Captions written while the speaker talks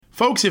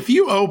Folks, if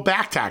you owe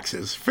back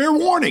taxes, fair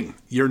warning,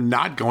 you're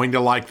not going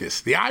to like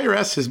this. The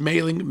IRS is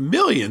mailing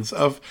millions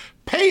of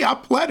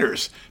pay-up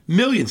letters.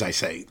 Millions, I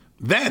say.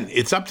 Then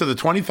it's up to the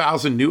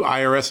 20,000 new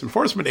IRS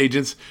enforcement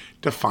agents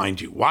to find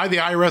you. Why the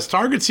IRS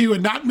targets you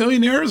and not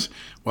millionaires?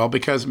 Well,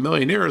 because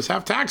millionaires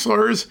have tax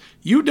lawyers.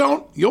 You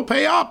don't, you'll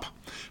pay up.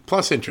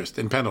 Plus interest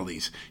and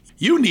penalties.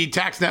 You need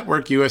Tax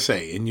Network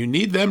USA, and you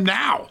need them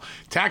now.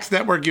 Tax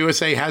Network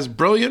USA has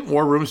brilliant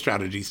war room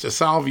strategies to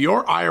solve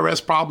your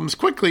IRS problems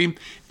quickly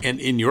and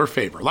in your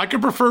favor. Like a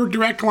preferred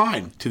direct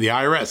line to the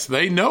IRS,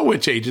 they know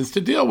which agents to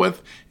deal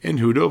with and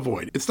who to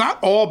avoid. It's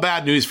not all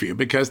bad news for you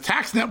because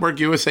Tax Network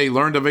USA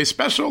learned of a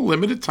special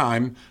limited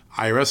time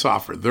IRS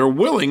offer. They're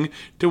willing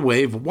to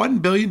waive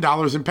 $1 billion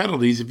in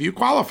penalties if you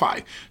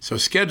qualify. So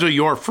schedule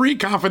your free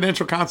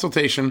confidential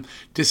consultation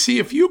to see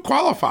if you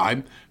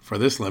qualify for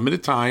this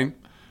limited time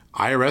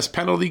IRS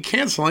penalty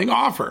canceling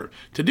offer.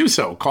 To do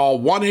so,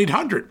 call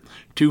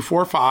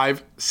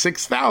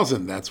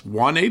 1-800-245-6000. That's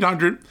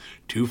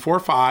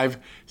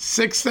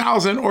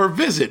 1-800-245-6000 or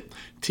visit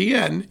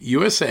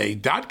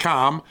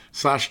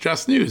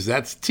tnusa.com/justnews.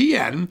 That's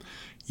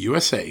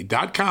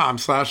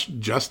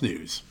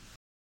tnusa.com/justnews.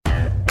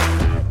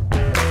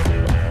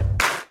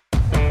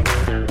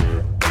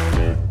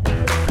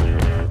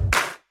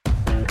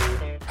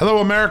 Hello,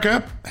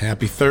 America.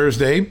 Happy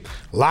Thursday.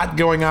 A lot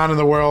going on in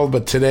the world,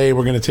 but today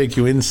we're going to take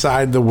you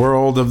inside the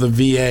world of the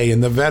VA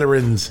and the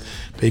veterans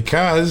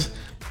because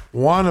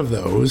one of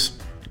those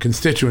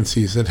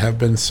constituencies that have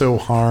been so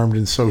harmed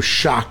and so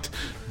shocked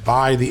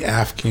by the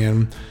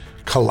Afghan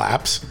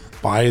collapse,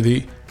 by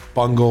the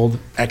bungled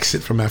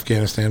exit from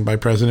Afghanistan by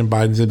President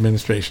Biden's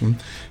administration,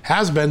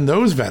 has been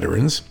those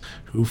veterans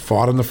who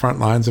fought on the front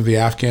lines of the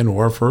Afghan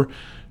war for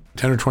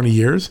 10 or 20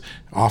 years,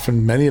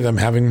 often many of them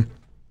having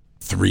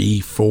 3,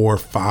 4,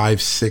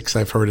 5, 6,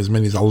 I've heard as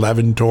many as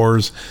 11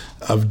 tours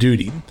of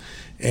duty.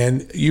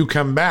 And you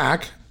come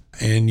back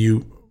and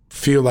you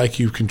feel like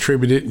you've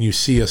contributed and you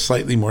see a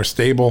slightly more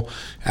stable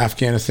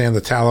Afghanistan,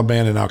 the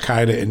Taliban and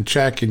Al-Qaeda in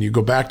check, and you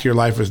go back to your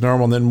life as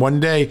normal. And then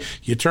one day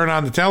you turn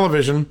on the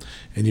television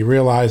and you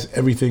realize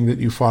everything that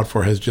you fought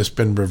for has just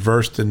been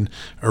reversed and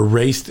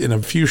erased in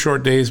a few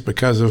short days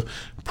because of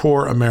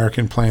poor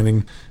American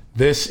planning.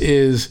 This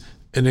is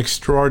an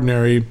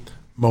extraordinary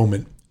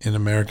moment in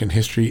American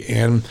history,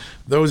 and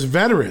those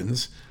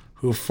veterans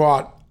who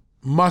fought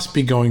must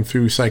be going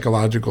through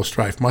psychological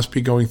strife, must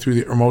be going through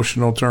the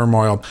emotional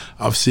turmoil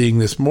of seeing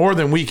this more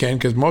than we can,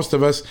 because most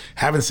of us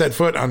haven't set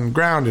foot on the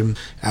ground in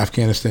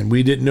Afghanistan.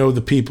 We didn't know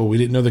the people, we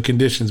didn't know the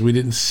conditions, we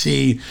didn't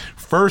see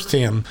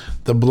firsthand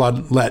the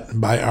blood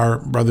let by our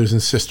brothers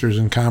and sisters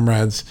and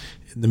comrades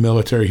in the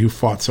military who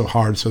fought so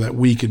hard so that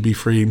we could be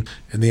free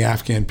and the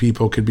Afghan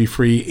people could be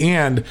free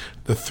and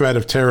the threat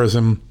of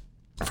terrorism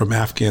from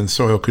Afghan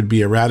soil could be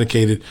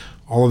eradicated.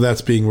 All of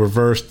that's being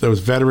reversed.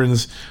 Those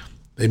veterans,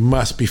 they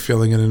must be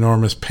feeling an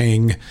enormous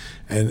pain.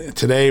 And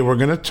today we're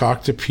going to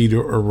talk to Peter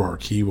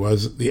O'Rourke. He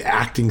was the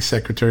acting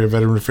Secretary of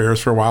Veteran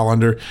Affairs for a while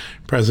under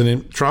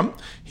President Trump.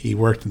 He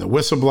worked in the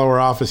whistleblower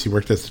office. He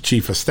worked as the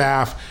chief of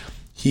staff.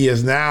 He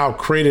has now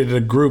created a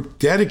group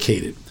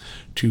dedicated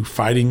to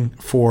fighting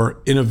for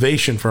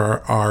innovation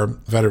for our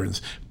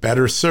veterans,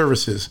 better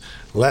services,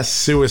 less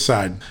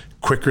suicide,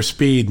 quicker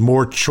speed,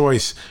 more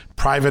choice,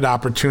 private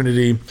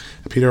opportunity.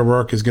 Peter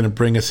O'Rourke is going to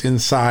bring us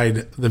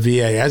inside the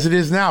VA as it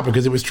is now,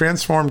 because it was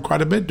transformed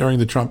quite a bit during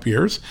the Trump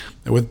years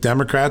with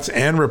Democrats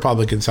and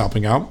Republicans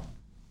helping out.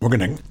 We're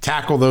going to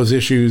tackle those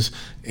issues,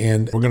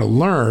 and we're going to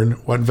learn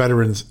what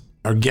veterans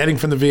are getting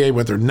from the VA,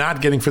 what they're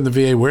not getting from the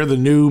VA, where the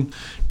new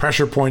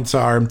pressure points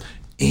are,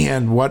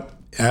 and what,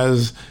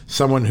 as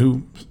someone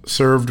who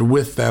served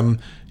with them,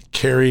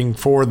 caring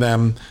for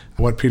them,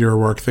 what Peter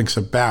O'Rourke thinks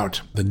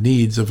about the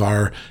needs of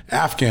our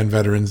Afghan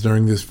veterans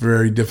during this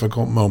very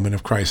difficult moment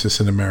of crisis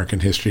in American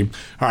history.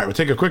 All right, we'll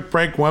take a quick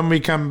break. When we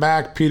come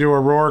back, Peter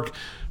O'Rourke,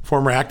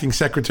 former acting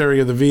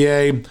secretary of the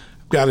VA,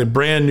 got a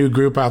brand new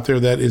group out there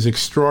that is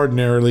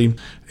extraordinarily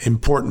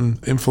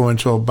important,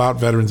 influential about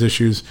veterans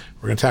issues.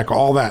 We're going to tackle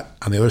all that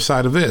on the other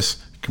side of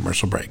this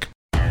commercial break.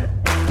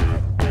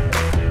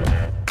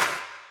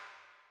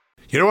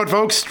 You know what,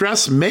 folks?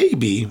 Stress may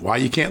be why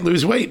you can't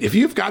lose weight. If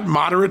you've got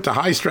moderate to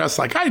high stress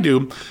like I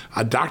do,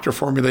 a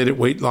doctor-formulated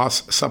weight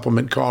loss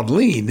supplement called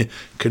Lean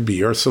could be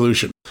your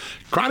solution.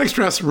 Chronic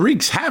stress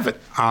wreaks havoc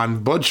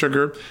on blood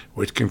sugar,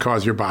 which can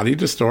cause your body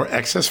to store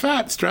excess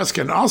fat. Stress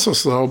can also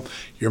slow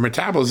your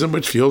metabolism,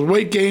 which fuels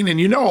weight gain,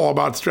 and you know all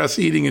about stress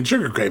eating and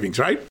sugar cravings,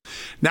 right?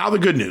 Now the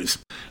good news.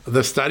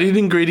 The studied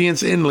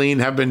ingredients in Lean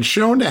have been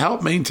shown to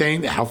help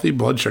maintain healthy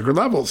blood sugar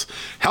levels,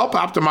 help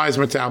optimize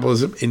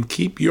metabolism, and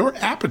keep your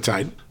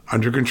appetite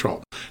under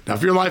control. Now,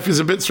 if your life is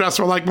a bit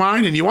stressful like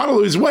mine and you want to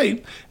lose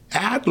weight,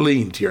 add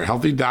Lean to your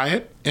healthy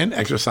diet and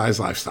exercise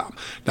lifestyle.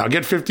 Now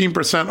get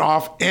 15%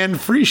 off and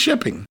free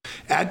shipping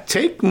at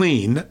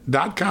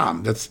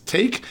takelean.com. That's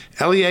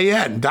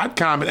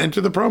takelean.com and enter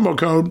the promo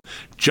code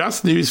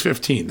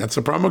JustNews15. That's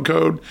the promo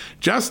code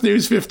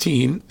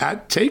JustNews15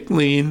 at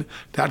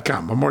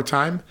takelean.com. One more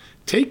time,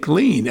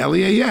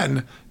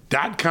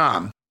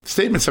 takelean.com.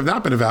 Statements have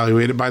not been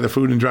evaluated by the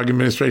Food and Drug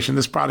Administration.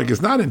 This product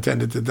is not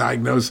intended to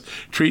diagnose,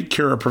 treat,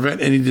 cure, or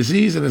prevent any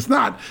disease, and it's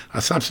not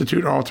a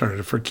substitute or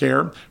alternative for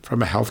care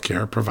from a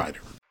healthcare provider.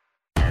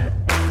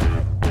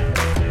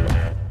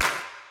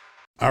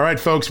 All right,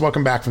 folks,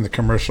 welcome back from the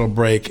commercial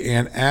break.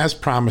 And as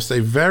promised, a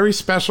very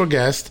special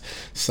guest,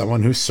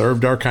 someone who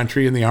served our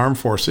country in the armed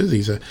forces.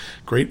 He's a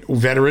great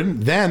veteran,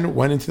 then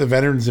went into the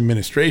Veterans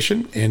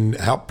Administration and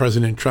helped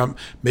President Trump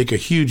make a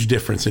huge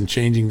difference in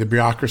changing the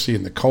bureaucracy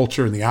and the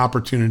culture and the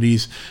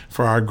opportunities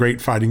for our great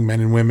fighting men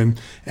and women.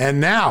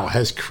 And now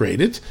has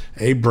created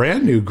a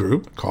brand new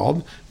group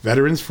called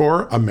Veterans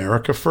for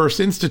America First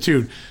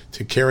Institute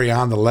to carry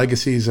on the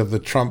legacies of the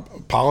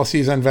Trump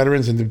policies on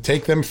veterans and to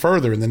take them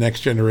further in the next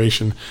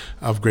generation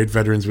of great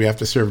veterans we have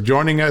to serve.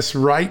 Joining us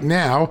right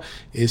now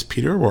is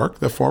Peter O'Rourke,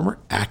 the former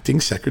acting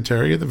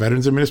secretary of the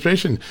Veterans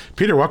Administration.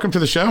 Peter, welcome to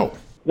the show.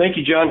 Thank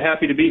you, John.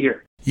 Happy to be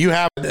here. You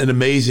have an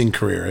amazing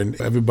career, and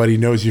everybody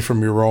knows you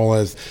from your role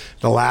as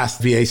the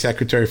last VA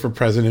secretary for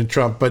President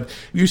Trump, but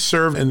you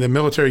served in the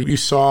military. You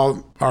saw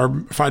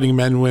our fighting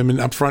men and women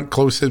up front,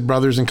 close as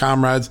brothers and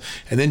comrades,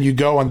 and then you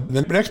go on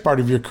the next part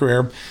of your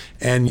career,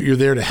 and you're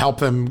there to help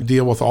them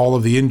deal with all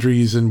of the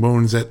injuries and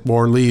wounds that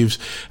war leaves.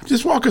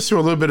 Just walk us through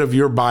a little bit of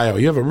your bio.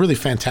 You have a really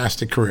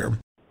fantastic career.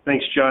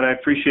 Thanks, John. I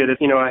appreciate it.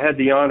 I had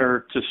the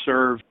honor to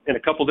serve in a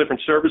couple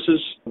different services,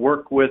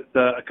 work with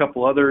a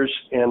couple others,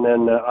 and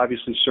then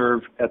obviously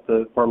serve at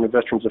the Department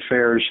of Veterans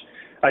Affairs.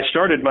 I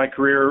started my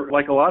career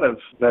like a lot of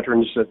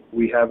veterans that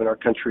we have in our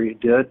country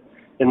did.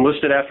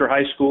 Enlisted after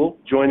high school,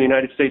 joined the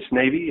United States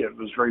Navy. I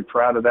was very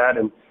proud of that.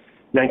 In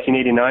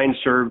 1989,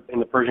 served in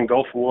the Persian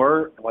Gulf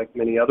War, like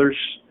many others,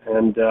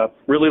 and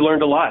really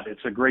learned a lot.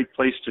 It's a great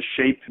place to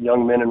shape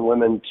young men and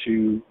women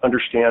to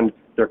understand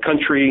their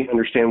country,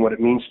 understand what it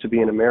means to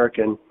be an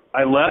American.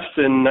 I left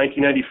in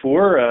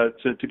 1994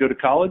 to go to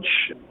college,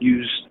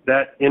 used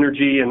that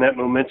energy and that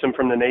momentum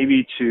from the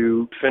Navy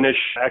to finish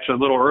actually a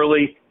little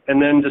early, and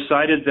then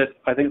decided that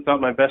I thought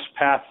my best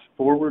path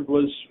forward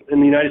was in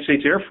the United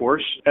States Air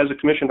Force as a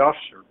commissioned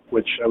officer,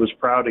 which I was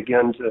proud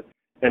again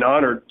and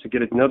honored to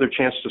get another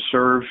chance to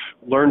serve.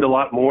 Learned a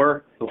lot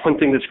more. The one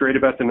thing that's great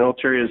about the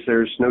military is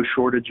there's no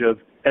shortage of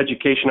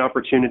education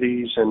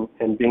opportunities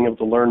and being able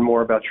to learn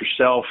more about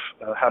yourself,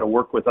 how to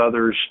work with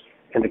others,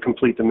 and to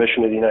complete the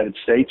mission of the United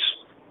States.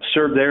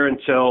 Served there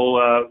until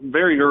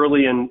very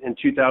early in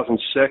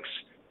 2006.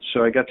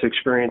 So I got to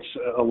experience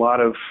a lot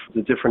of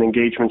the different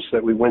engagements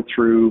that we went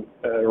through,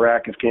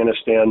 Iraq,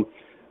 Afghanistan,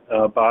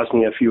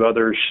 Bosnia, a few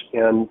others,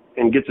 and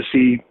get to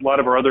see a lot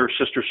of our other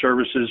sister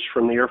services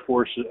from the Air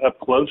Force up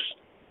close.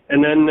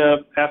 And then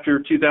after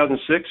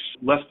 2006,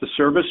 left the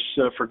service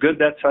for good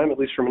that time, at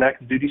least from an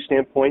active duty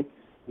standpoint.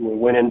 We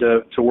went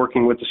into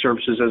working with the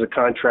services as a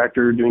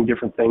contractor, doing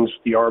different things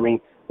with the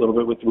Army, a little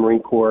bit with the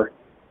Marine Corps,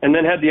 and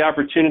then had the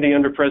opportunity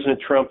under President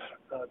Trump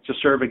to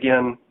serve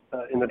again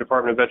in the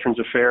Department of Veterans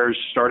Affairs.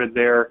 Started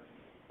there,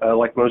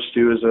 like most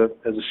do, as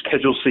a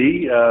Schedule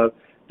C.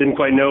 Didn't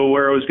quite know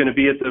where I was going to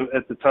be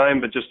at the time,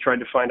 but just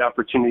tried to find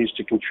opportunities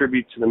to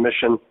contribute to the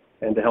mission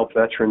and to help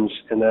veterans,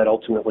 and that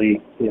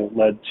ultimately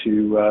led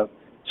to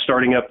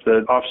starting up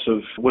the Office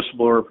of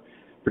Whistleblower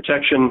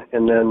Protection,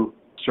 and then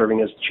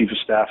serving as the Chief of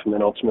Staff, and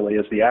then ultimately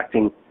as the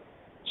acting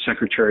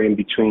secretary in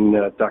between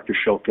Dr.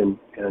 Shulkin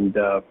and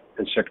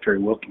Secretary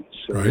Wilkie.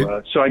 So,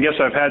 right. So I guess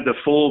I've had the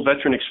full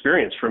veteran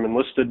experience from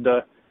enlisted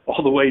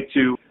all the way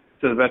to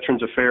the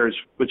Veterans Affairs,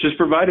 which has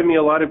provided me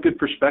a lot of good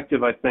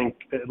perspective, I think,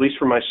 at least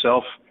for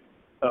myself,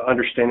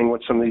 understanding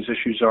what some of these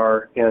issues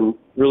are and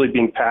really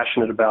being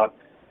passionate about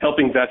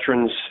helping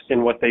veterans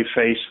in what they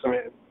face. I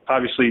mean,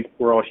 obviously,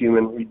 we're all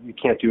human. You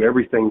can't do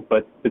everything,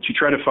 but you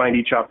try to find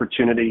each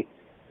opportunity,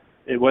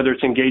 whether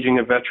it's engaging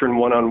a veteran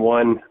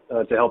one-on-one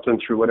to help them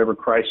through whatever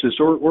crisis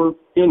or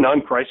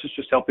non-crisis,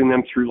 just helping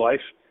them through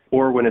life,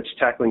 or when it's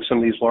tackling some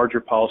of these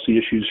larger policy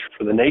issues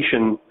for the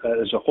nation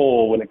as a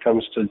whole when it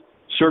comes to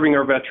serving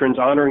our veterans,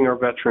 honoring our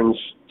veterans,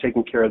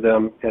 taking care of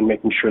them, and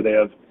making sure they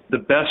have the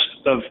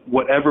best of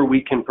whatever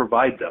we can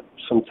provide them.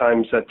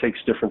 Sometimes that takes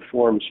different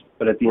forms,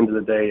 but at the end of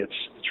the day, it's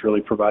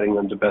really providing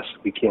them the best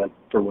that we can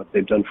for what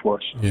they've done for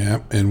us. Yeah,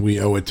 and we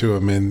owe it to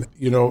them. And,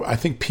 I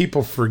think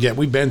people forget,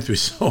 we've been through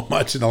so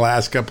much in the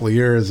last couple of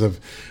years of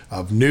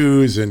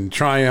news and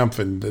triumph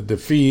and the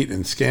defeat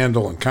and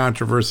scandal and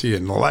controversy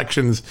and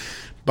elections,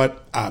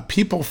 but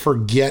people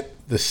forget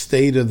the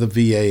state of the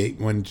VA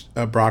when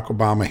Barack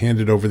Obama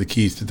handed over the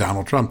keys to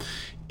Donald Trump.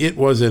 It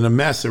was in a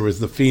mess. There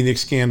was the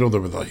Phoenix scandal. There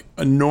were the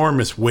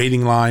enormous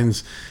waiting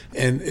lines.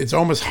 And it's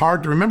almost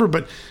hard to remember,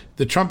 but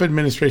the Trump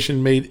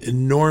administration made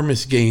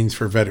enormous gains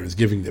for veterans,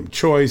 giving them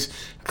choice,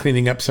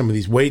 cleaning up some of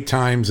these wait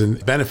times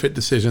and benefit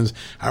decisions.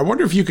 I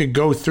wonder if you could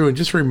go through and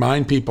just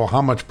remind people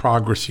how much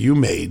progress you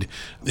made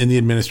in the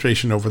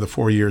administration over the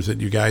 4 years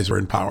that you guys were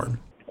in power.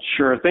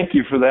 Sure. Thank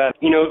you for that.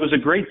 It was a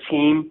great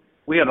team.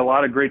 We had a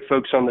lot of great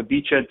folks on the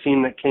beachhead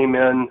team that came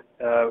in.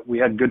 We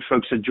had good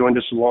folks that joined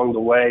us along the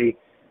way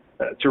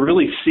to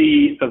really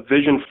see a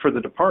vision for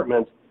the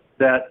department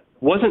that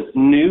wasn't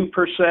new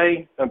per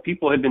se.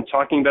 People had been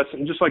talking about,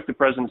 just like the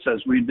president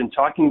says, we'd been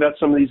talking about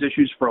some of these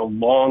issues for a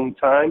long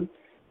time,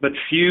 but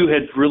few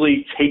had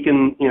really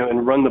taken,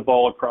 and run the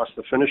ball across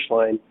the finish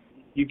line.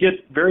 You get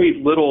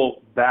very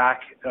little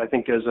back, I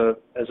think, as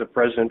a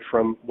president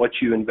from what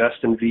you invest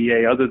in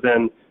VA, other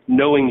than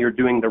knowing you're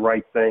doing the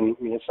right thing.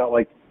 I mean, it's not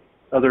like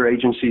other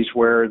agencies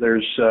where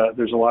there's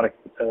a lot of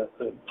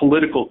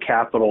political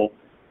capital,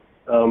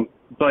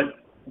 but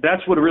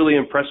that's what really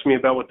impressed me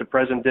about what the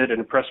president did, and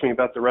impressed me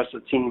about the rest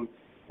of the team,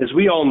 is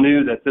we all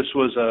knew that this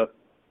was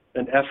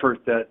an effort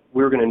that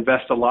we were going to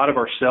invest a lot of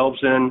ourselves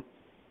in.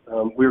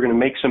 We were going to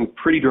make some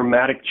pretty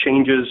dramatic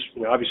changes,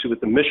 obviously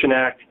with the Mission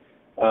Act,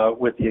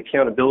 with the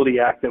Accountability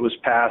Act that was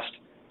passed.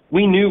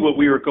 We knew what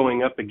we were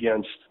going up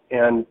against,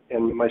 and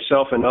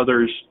myself and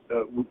others,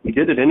 we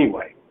did it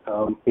anyway.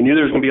 We knew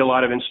there was going to be a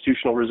lot of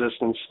institutional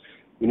resistance.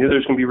 We knew there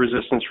was going to be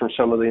resistance from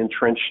some of the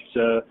entrenched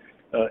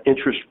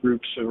interest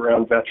groups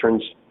around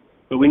veterans,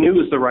 but we knew it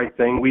was the right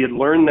thing. We had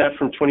learned that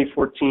from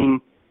 2014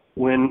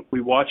 when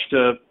we watched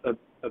a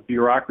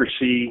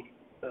bureaucracy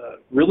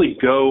really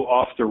go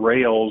off the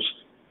rails.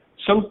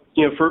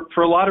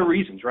 For a lot of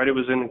reasons, right? It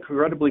was an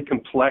incredibly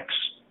complex,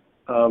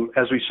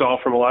 as we saw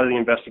from a lot of the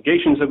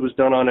investigations that was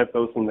done on it,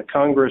 both in the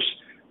Congress,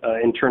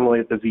 internally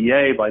at the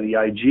VA, by the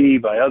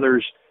IG, by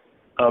others.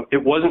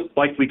 It wasn't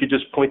like we could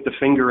just point the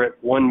finger at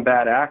one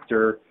bad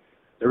actor.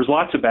 There was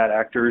lots of bad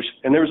actors,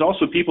 and there was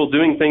also people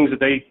doing things that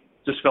they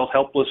just felt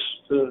helpless.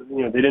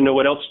 They didn't know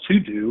what else to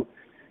do.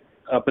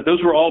 But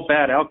those were all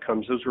bad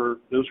outcomes. Those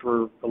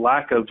were a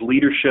lack of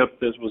leadership.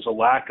 There was a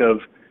lack of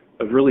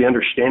really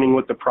understanding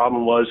what the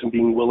problem was and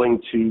being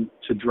willing to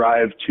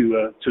drive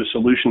to a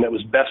solution that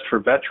was best for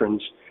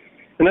veterans.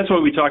 And that's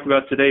what we talk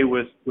about today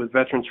with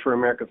Veterans for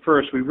America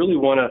First. We really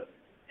want to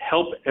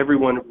help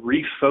everyone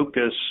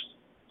refocus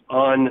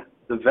on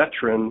the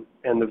veteran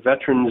and the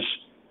veteran's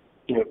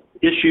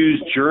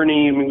issues,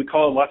 journey. I mean, we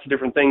call it lots of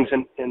different things,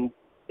 and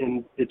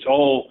it's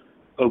all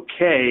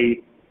okay.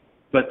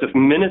 But the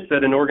minute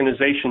that an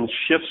organization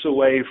shifts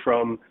away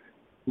from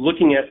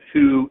looking at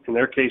who, in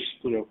their case,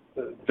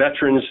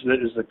 veterans, that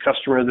is the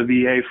customer of the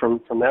VA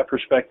from that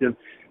perspective,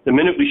 the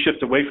minute we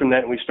shift away from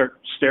that and we start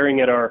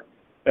staring at our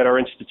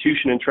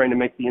institution and trying to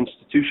make the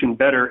institution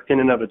better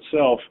in and of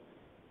itself,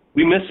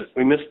 we miss it.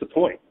 We miss the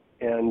point.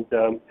 And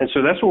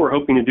so that's what we're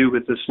hoping to do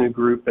with this new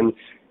group. And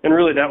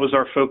really that was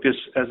our focus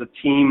as a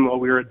team while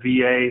we were at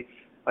VA.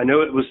 I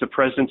know it was the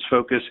president's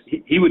focus.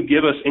 He would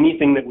give us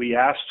anything that we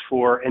asked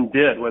for and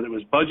did, whether it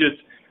was budget,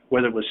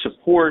 whether it was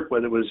support,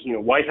 whether it was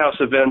White House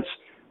events,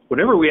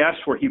 whatever we asked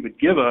for, he would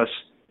give us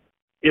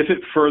if it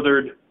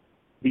furthered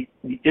the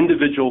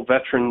individual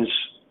veterans,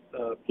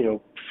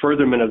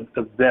 furtherment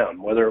of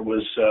them, whether it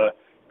was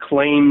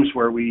claims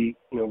where we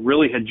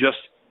really had just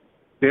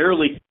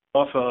barely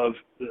off of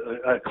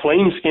a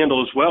claim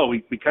scandal as well.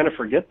 We kind of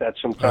forget that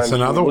sometimes. That's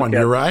another one.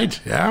 You're right.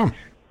 Yeah.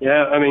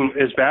 Yeah. I mean,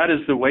 as bad as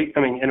the wait,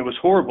 and it was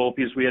horrible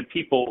because we had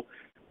people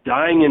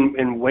dying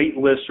in wait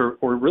lists or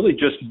really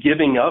just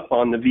giving up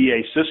on the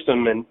VA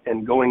system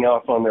and going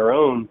off on their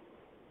own.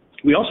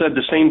 We also had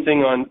the same thing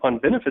on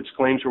benefits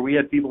claims where we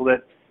had people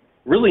that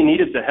really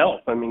needed the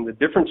help. I mean, the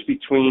difference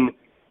between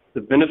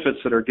the benefits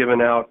that are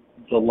given out,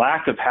 the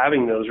lack of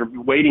having those, or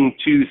waiting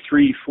 2,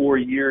 3, 4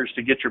 years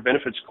to get your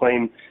benefits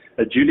claim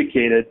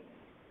adjudicated,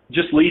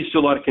 just leads to a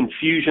lot of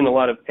confusion, a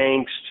lot of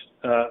angst,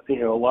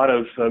 a lot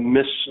of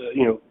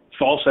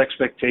false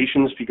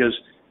expectations. Because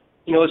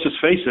let's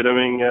just face it. I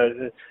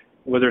mean,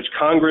 whether it's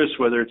Congress,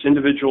 whether it's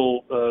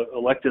individual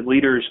elected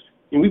leaders,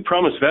 we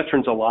promise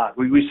veterans a lot.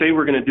 We say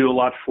we're going to do a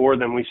lot for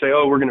them. We say,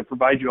 we're going to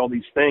provide you all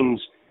these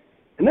things,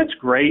 and that's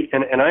great.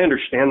 And I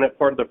understand that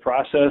part of the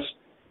process.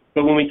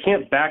 But when we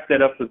can't back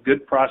that up with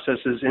good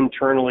processes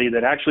internally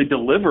that actually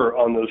deliver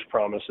on those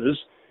promises,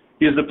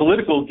 because the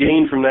political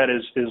gain from that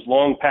is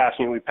long past.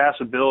 We pass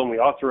a bill and we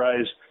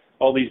authorize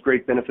all these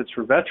great benefits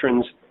for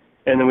veterans,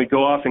 and then we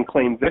go off and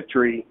claim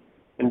victory,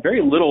 and very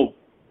little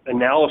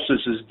analysis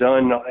is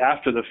done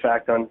after the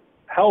fact on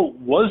how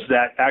was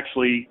that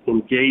actually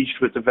engaged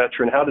with the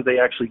veteran? How did they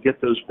actually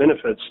get those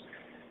benefits?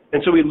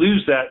 And so we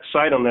lose that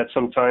sight on that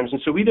sometimes.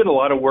 And so we did a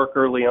lot of work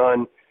early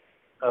on.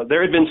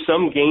 There had been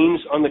some gains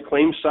on the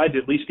claims side to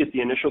at least get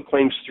the initial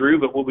claims through,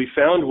 but what we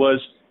found was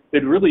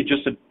it really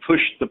just had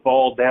pushed the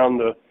ball down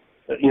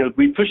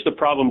we pushed the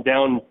problem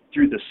down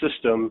through the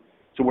system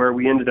to where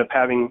we ended up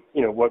having,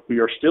 what we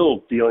are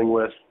still dealing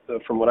with,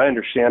 from what I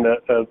understand,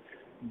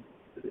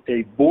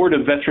 a board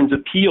of veterans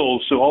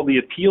appeals. So all the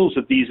appeals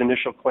of these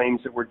initial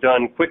claims that were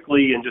done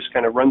quickly and just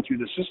kind of run through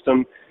the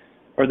system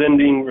are then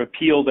being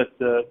appealed at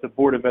the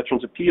board of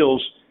veterans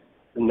appeals.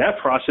 And that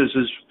process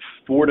is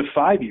 4 to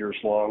 5 years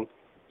long.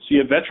 So you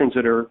have veterans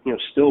that are,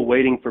 still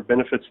waiting for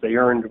benefits they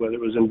earned, whether it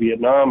was in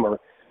Vietnam or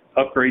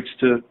upgrades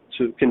to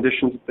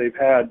conditions that they've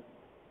had.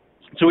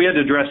 So we had to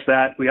address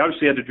that. We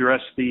obviously had to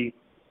address the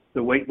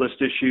wait list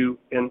issue,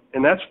 and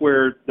that's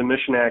where the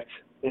Mission Act,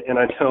 and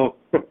I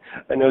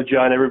know,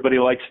 John, everybody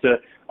likes to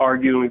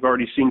argue, and we've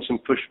already seen some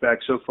pushback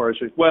so far.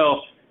 So,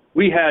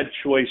 we had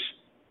choice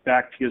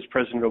back because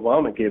President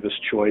Obama gave us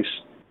choice.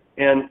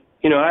 And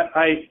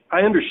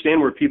I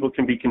understand where people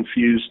can be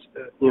confused.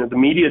 The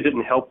media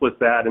didn't help with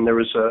that, and there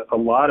was a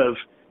lot of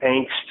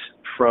angst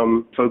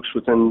from folks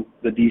within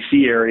the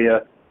D.C.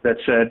 area that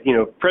said,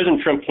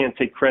 President Trump can't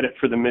take credit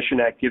for the Mission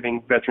Act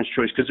giving Veterans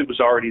Choice because it was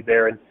already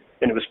there and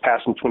it was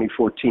passed in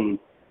 2014.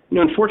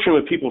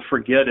 Unfortunately, what people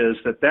forget is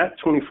that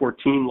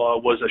 2014 law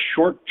was a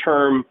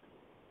short-term,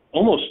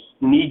 almost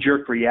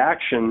knee-jerk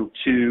reaction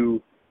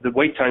to the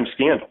wait time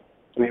scandal.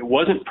 It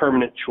wasn't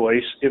permanent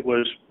choice. It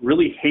was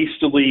really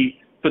hastily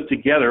put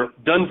together,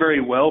 done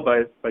very well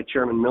by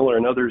Chairman Miller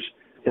and others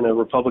in a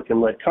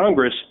Republican-led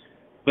Congress,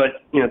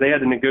 but they had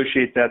to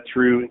negotiate that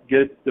through,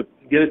 get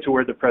it to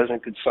where the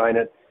president could sign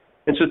it.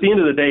 And so at the end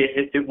of the day,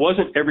 it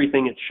wasn't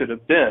everything it should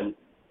have been,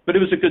 but it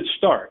was a good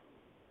start.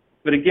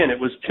 But again, it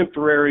was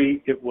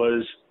temporary. It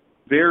was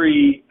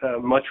very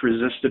much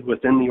resisted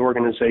within the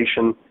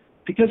organization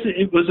because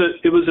it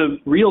was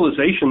a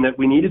realization that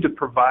we needed to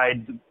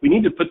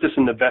put this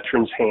in the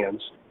veterans'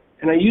 hands.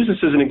 And I use this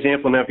as an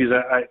example now because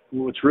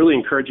what's really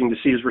encouraging to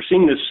see is we're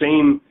seeing this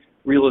same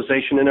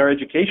realization in our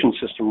education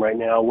system right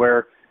now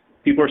where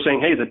people are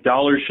saying, hey, the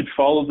dollars should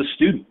follow the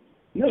student.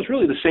 It's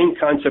really the same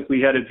concept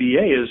we had at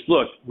VA is,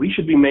 look, we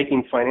should be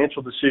making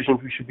financial decisions.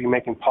 We should be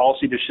making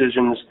policy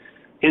decisions,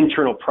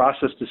 internal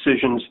process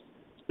decisions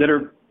that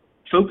are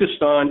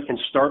focused on and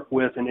start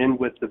with and end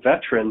with the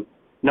veteran,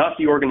 not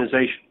the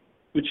organization,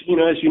 which,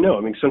 as you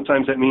know,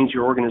 sometimes that means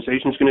your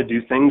organization is going to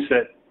do things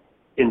that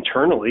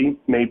internally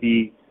may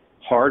be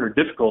hard or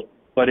difficult,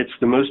 but it's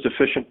the most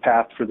efficient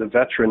path for the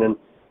veteran. And,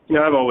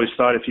 I've always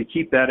thought if you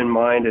keep that in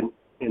mind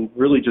and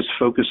really just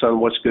focus on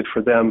what's good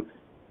for them,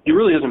 it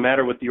really doesn't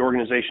matter what the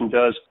organization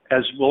does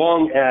as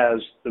long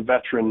as the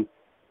veteran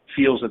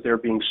feels that they're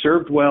being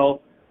served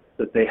well,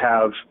 that they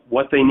have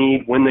what they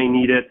need when they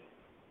need it,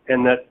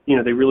 and that,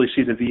 they really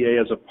see the VA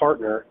as a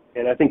partner.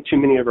 And I think too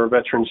many of our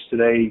veterans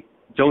today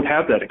don't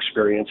have that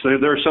experience.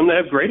 There are some that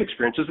have great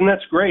experiences, and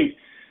that's great.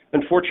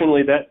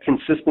 Unfortunately, that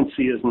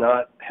consistency is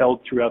not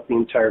held throughout the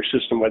entire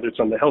system, whether it's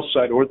on the health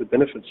side or the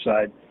benefits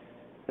side.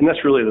 And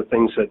that's really the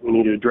things that we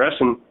need to address.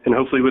 And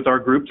hopefully with our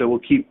group that we'll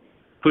keep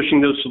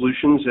pushing those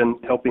solutions and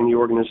helping the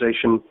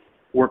organization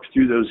work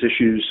through those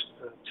issues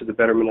to the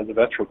betterment of the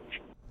veteran.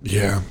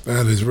 Yeah,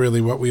 that is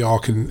really what we all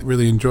can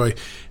really enjoy.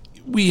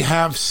 We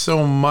have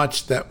so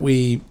much that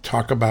we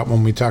talk about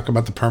when we talk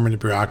about the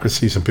permanent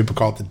bureaucracy. Some people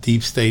call it the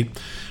deep state.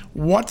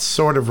 What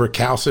sort of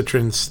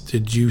recalcitrance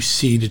did you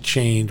see to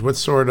change? What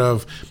sort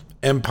of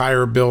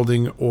empire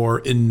building or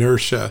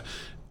inertia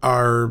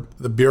are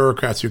the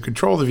bureaucrats who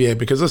control the VA?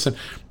 Because listen,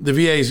 the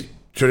VA is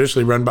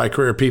traditionally run by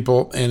career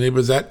people, and it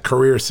was that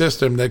career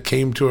system that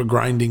came to a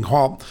grinding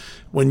halt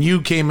when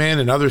you came in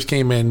and others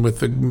came in with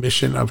the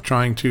mission of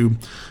trying to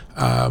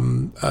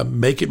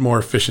make it more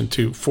efficient,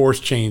 to force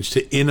change,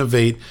 to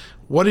innovate.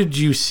 What did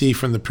you see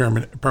from the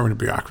permanent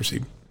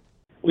bureaucracy?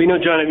 Well,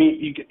 John,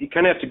 you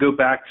kind of have to go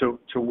back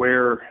to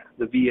where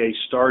the VA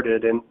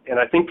started. And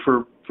I think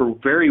for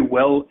very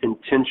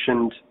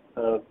well-intentioned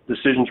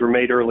decisions were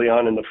made early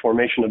on in the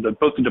formation of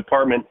both the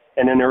department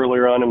and then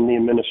earlier on in the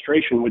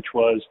administration, which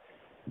was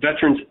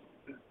veterans,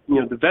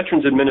 the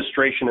Veterans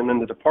Administration and then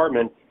the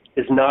department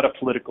is not a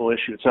political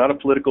issue. It's not a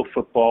political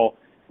football.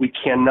 We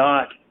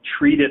cannot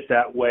treat it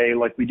that way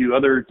like we do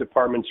other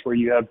departments where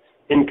you have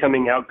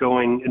incoming,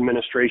 outgoing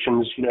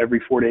administrations,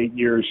 every 4 to 8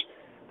 years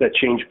that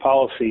change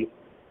policy.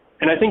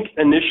 And I think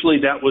initially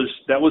that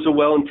was a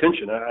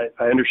well-intentioned.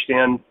 I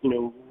understand,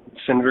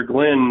 Senator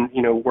Glenn,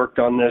 worked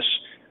on this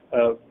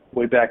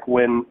way back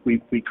when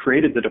we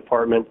created the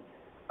department.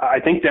 I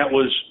think that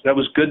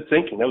was good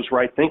thinking. That was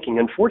right thinking.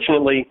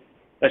 Unfortunately,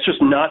 that's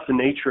just not the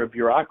nature of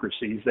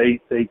bureaucracies.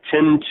 They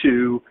tend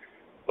to,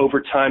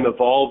 over time,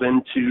 evolve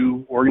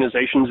into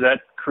organizations that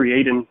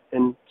create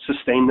and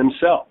sustain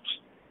themselves,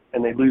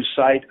 and they lose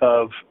sight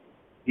of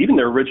even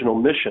their original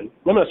mission.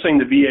 I'm not saying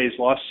the VA's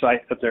lost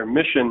sight of their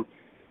mission,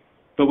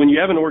 but when you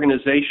have an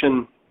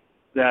organization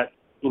that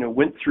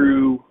went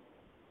through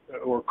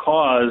or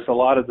caused a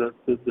lot of the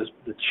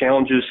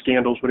challenges,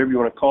 scandals, whatever you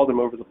want to call them,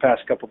 over the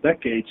past couple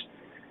decades,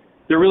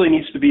 there really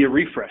needs to be a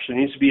refresh. There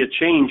needs to be a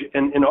change.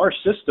 And in our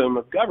system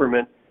of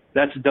government,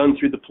 that's done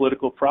through the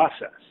political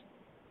process.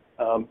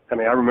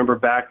 I remember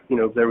back,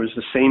 there was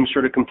the same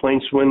sort of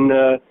complaints when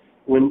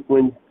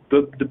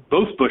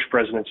both Bush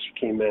presidents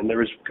came in. There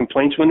was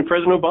complaints when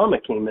President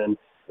Obama came in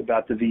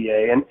about the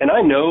VA. And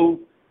I know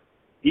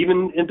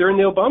even during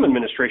the Obama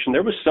administration,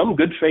 there was some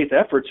good faith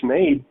efforts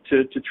made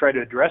to try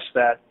to address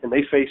that, and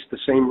they faced the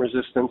same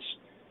resistance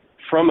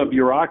from a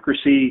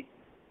bureaucracy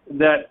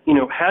that,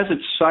 has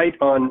its sight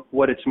on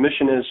what its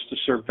mission is to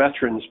serve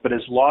veterans, but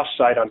has lost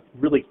sight on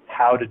really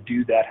how to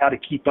do that, how to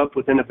keep up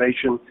with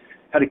innovation,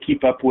 how to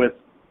keep up with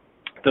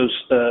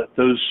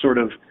those sort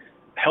of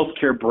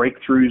healthcare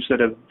breakthroughs that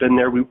have been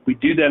there. We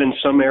do that in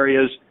some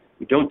areas,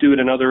 we don't do it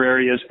in other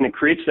areas, and it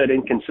creates that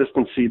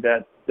inconsistency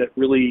that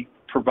really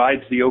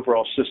provides the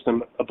overall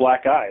system a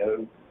black eye,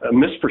 a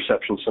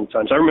misperception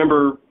sometimes. I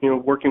remember,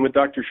 working with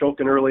Dr.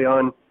 Shulkin early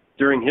on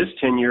during his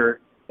tenure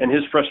and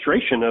his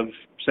frustration of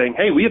saying,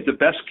 hey, we have the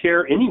best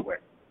care anywhere.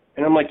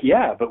 And I'm like,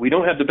 yeah, but we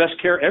don't have the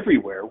best care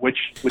everywhere, which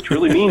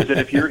really means that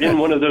if you're in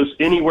one of those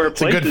anywhere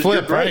places, it's a good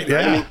flip, right?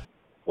 Yeah.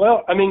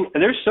 I mean,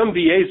 there's some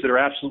VAs that are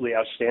absolutely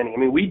outstanding. I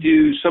mean, we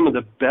do some of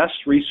the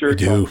best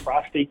research on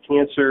prostate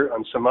cancer,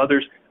 on some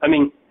others. I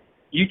mean,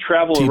 you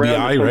travel TBI,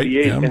 around with some right?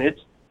 VAs, Yeah. and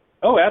it's,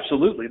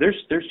 absolutely.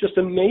 There's just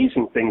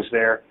amazing things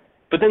there.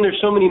 But then there's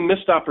so many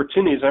missed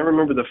opportunities. I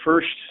remember the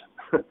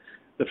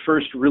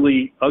first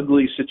really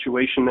ugly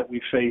situation that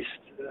we faced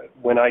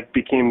when I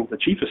became the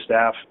chief of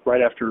staff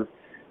right after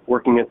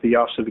working at the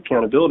Office of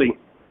Accountability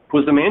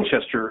was the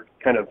Manchester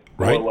kind of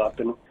blow up.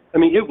 And I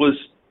mean, I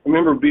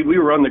remember we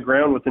were on the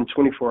ground within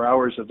 24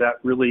 hours of that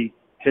really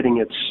hitting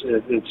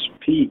its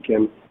peak,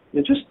 and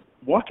just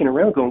walking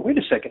around going, wait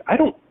a second, I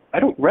don't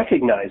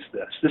recognize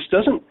this. This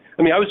doesn't,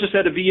 I mean, I was just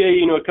at a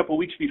VA, a couple of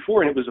weeks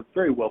before, and it was a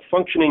very well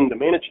functioning, the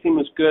managed team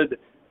was good, the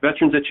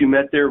veterans that you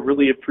met there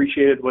really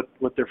appreciated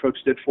what their folks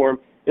did for them.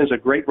 It was a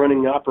great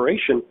running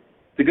operation.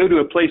 To go to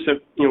a place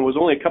that, was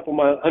only a couple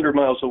 100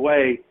 miles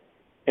away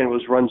and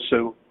was run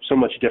so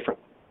much different.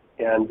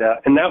 And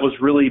that was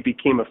really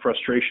became a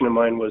frustration of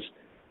mine was,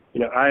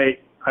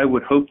 I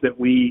would hope that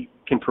we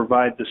can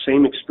provide the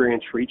same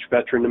experience for each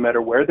veteran no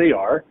matter where they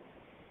are.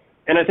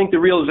 And I think the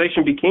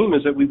realization became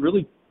is that we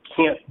really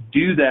can't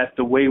do that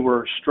the way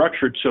we're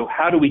structured. So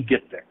how do we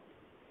get there?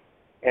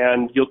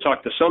 And you'll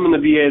talk to some in the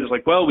VA that's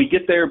like, well, we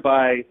get there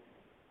by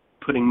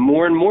putting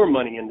more and more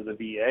money into the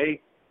VA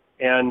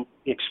and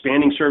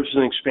expanding services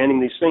and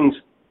expanding these things.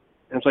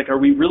 And it's like, are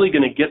we really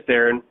going to get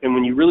there? And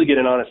when you really get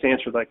an honest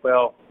answer, like,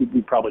 well,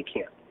 we probably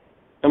can't.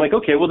 I'm like,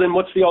 okay, well then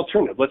what's the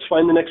alternative? Let's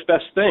find the next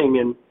best thing.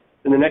 And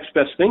the next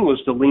best thing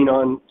was to lean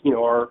on,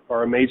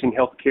 our amazing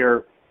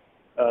healthcare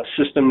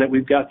system that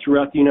we've got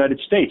throughout the United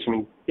States. I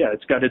mean, yeah,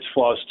 it's got its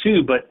flaws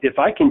too, but if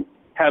I can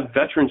have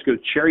veterans go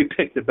cherry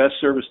pick the best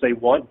service they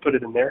want and put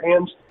it in their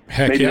hands,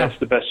 maybe that's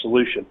the best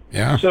solution.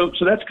 Yeah. So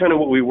that's kind of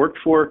what we worked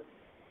for.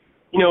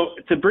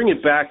 To bring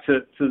it back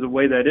to the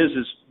way that is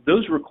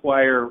those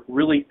require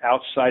really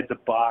outside the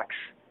box,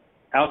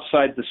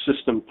 outside the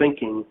system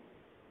thinking.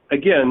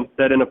 Again,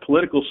 that in a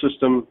political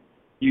system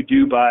you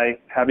do by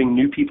having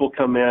new people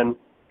come in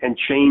and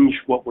change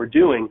what we're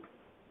doing.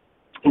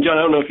 And John,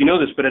 I don't know if you know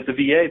this, but at the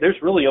VA, there's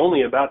really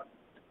only about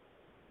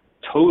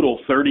total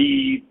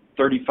 30,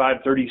 35,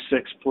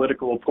 36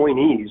 political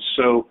appointees.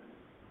 So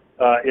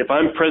if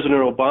I'm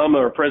President Obama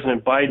or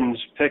President Biden's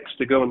picks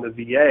to go in the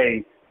VA,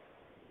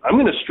 I'm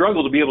going to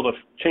struggle to be able to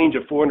change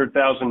a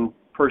 400,000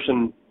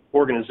 person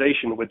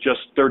organization with just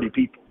 30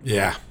 people.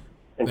 Yeah.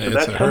 And so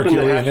that's something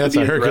that has to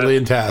be a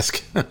Herculean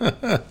task.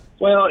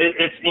 Well,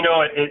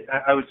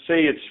 I would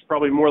say it's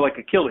probably more like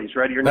Achilles,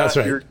 right? You're not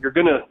going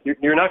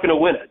to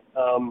win it.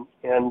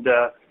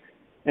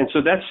 And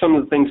so that's some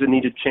of the things that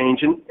need to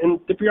change. And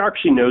the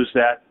bureaucracy knows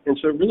that. And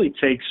so it really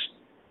takes,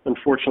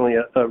 unfortunately,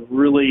 a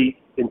really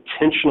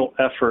intentional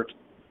effort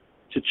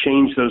to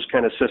change those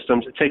kind of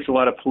systems. It takes a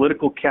lot of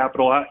political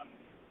capital.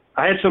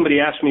 I had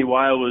somebody ask me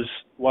why I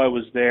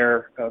was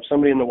there,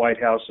 somebody in the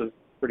White House,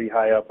 pretty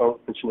high up, I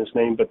won't mention his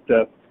name, but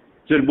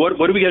said, what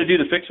do we got to do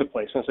to fix the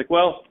place? And I was like,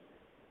 well,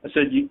 I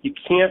said, you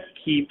can't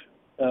keep,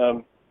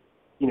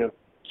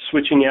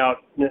 switching out,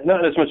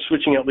 not as much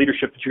switching out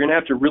leadership, but you're going to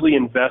have to really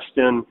invest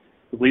in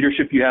the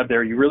leadership you have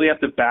there. You really have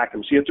to back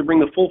them. So you have to bring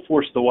the full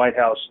force to the White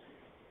House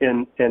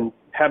and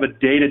have a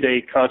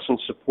day-to-day constant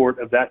support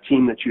of that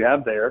team that you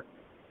have there.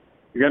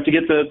 You're going to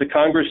have to get the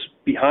Congress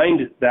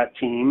behind that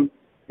team.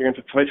 You're going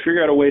to have to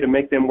figure out a way to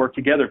make them work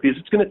together, because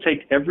it's going to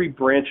take every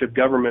branch of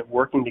government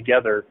working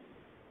together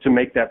to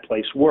make that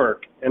place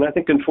work. And I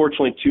think,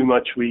 unfortunately, too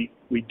much we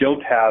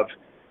don't have.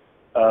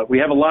 We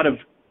have a lot of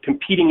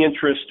competing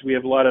interests. We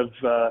have a lot of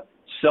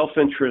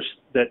self-interest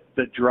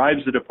that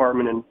drives the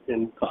department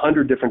in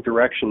 100 different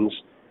directions.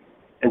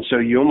 And so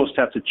you almost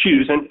have to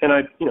choose. And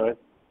I'd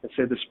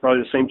say this is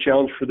probably the same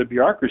challenge for the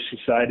bureaucracy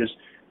side is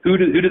who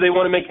do they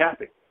want to make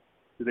happy?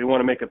 Do they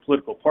want to make a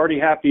political party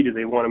happy? Do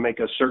they want to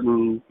make a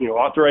certain,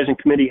 authorizing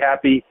committee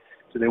happy?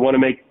 Do they want to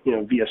make,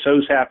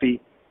 VSOs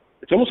happy?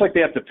 It's almost like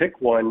they have to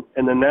pick one,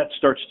 and then that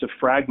starts to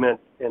fragment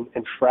and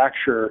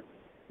fracture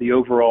the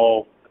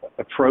overall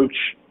approach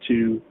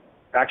to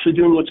actually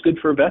doing what's good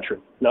for a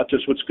veteran, not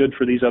just what's good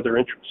for these other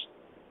interests.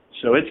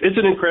 So it's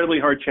an incredibly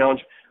hard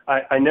challenge.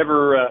 I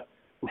never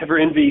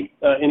envy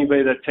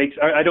anybody that takes.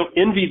 I don't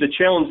envy the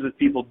challenge that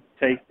people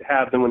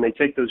have them when they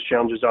take those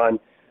challenges on.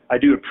 I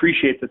do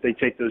appreciate that they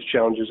take those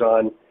challenges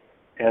on,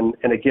 and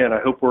again, I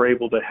hope we're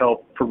able to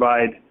help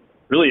provide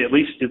really at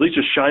least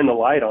just shine the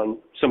light on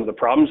some of the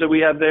problems that we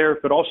have there,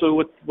 but also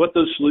what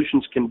those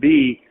solutions can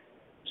be,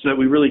 so that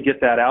we really get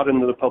that out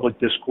into the public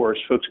discourse.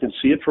 Folks can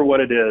see it for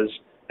what it is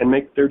and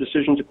make their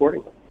decisions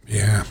accordingly.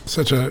 Yeah,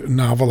 such a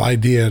novel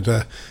idea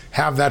to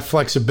have that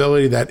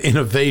flexibility, that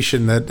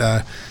innovation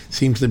that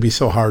seems to be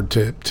so hard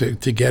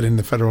to get in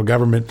the federal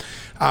government.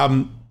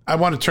 I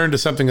want to turn to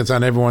something that's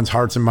on everyone's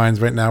hearts and minds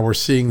right now. We're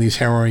seeing these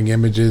harrowing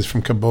images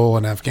from Kabul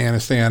and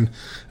Afghanistan.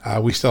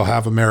 We still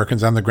have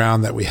Americans on the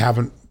ground that we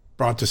haven't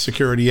brought to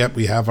security yet.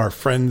 We have our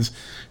friends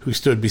who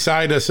stood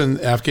beside us in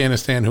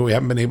Afghanistan who we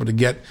haven't been able to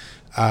get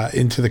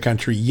into the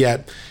country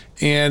yet.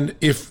 And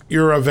if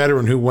you're a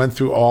veteran who went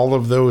through all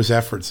of those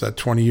efforts, that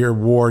 20-year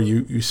war,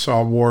 you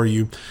saw war,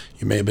 you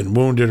may have been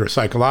wounded or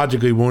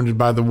psychologically wounded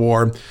by the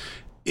war.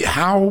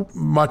 How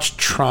much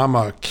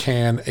trauma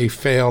can a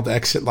failed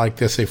exit like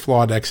this, a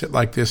flawed exit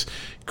like this,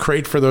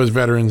 create for those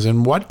veterans?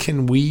 And what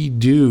can we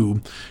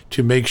do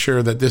to make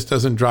sure that this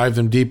doesn't drive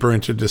them deeper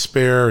into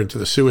despair, into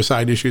the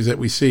suicide issues that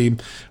we see?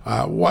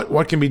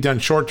 What can be done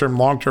short-term,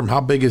 long-term?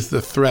 How big is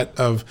the threat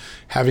of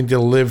having to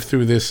live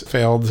through this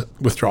failed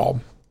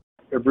withdrawal?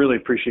 I really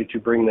appreciate you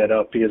bringing that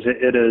up, because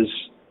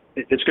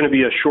it's going to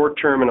be a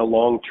short-term and a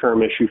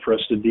long-term issue for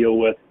us to deal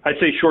with. I'd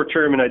say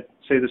short-term, and I'd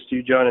say this to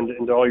you, John,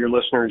 and to all your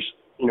listeners,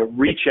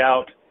 reach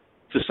out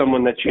to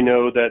someone that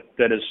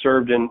that has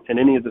served in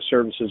any of the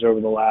services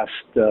over the last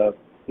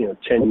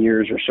 10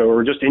 years or so,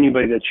 or just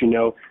anybody that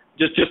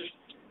Just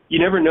you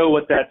never know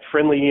what that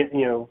friendly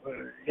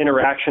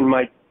interaction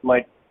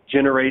might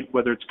generate,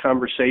 whether it's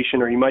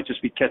conversation, or you might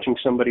just be catching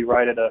somebody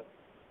right at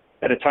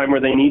a time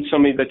where they need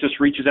somebody that just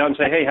reaches out and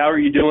say, hey, how are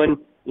you doing?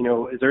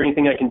 Is there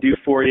anything I can do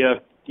for you?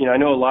 I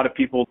know a lot of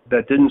people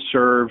that didn't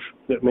serve,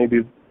 that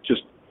maybe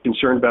just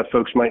concerned about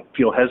folks might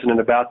feel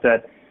hesitant about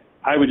that.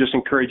 I would just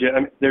encourage you.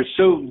 There's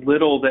so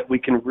little that we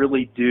can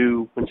really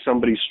do when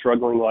somebody's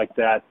struggling like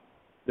that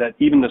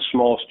even the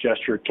smallest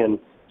gesture can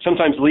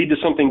sometimes lead to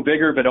something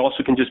bigger, but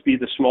also can just be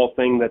the small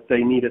thing that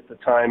they need at the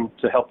time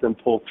to help them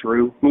pull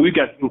through. We've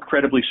got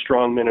incredibly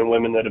strong men and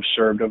women that have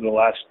served over the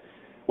last,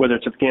 whether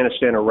it's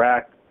Afghanistan,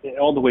 Iraq,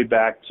 all the way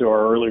back to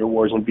our earlier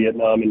wars in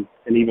Vietnam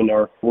and even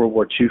our World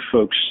War II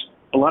folks.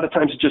 A lot of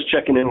times it's just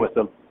checking in with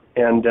them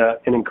and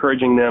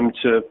encouraging them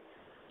to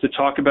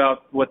talk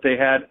about what they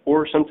had,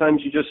 or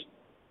sometimes you just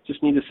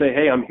need to say,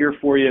 hey, I'm here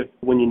for you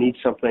when you need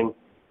something,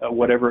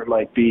 whatever it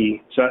might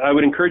be. So I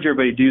would encourage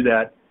everybody to do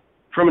that.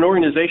 From an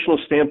organizational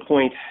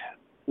standpoint,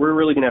 we're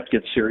really going to have to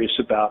get serious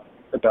about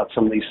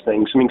some of these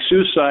things.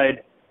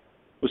 Suicide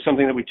was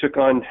something that we took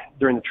on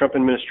during the Trump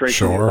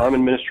administration. Sure. The Obama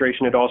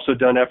administration had also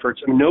done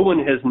efforts. No one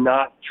has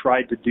not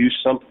tried to do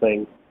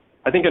something.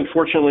 I think,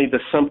 unfortunately, the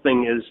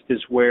something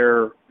is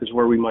where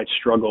we might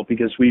struggle,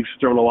 because we've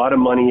thrown a lot of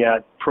money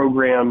at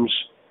programs.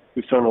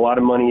 We've thrown a lot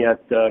of money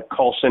at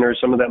call centers,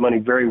 some of that money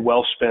very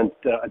well spent.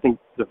 I think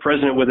the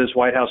president with his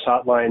White House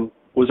hotline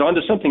was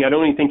onto something I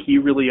don't even think he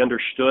really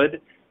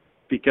understood,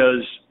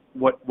 because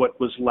what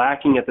was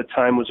lacking at the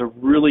time was a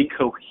really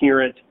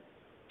coherent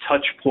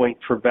touch point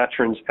for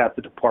veterans at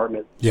the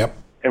department. Yep.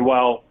 And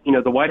while,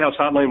 the White House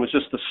hotline was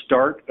just the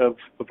start of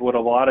what a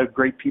lot of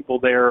great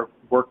people there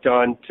worked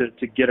on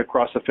to get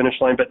across the finish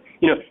line. But,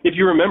 if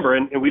you remember,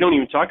 and we don't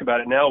even talk about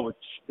it now, which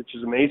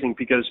is amazing,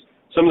 because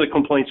some of the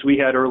complaints we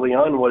had early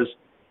on was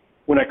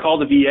when I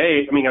called the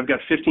VA, I've got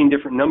 15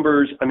 different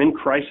numbers. I'm in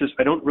crisis.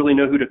 I don't really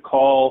know who to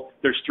call.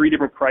 There's 3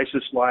 different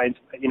crisis lines.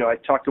 I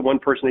talk to one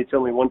person, they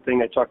tell me one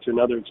thing. I talk to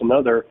another, it's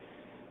another.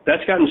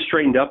 That's gotten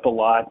straightened up a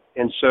lot.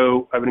 And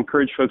so I would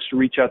encourage folks to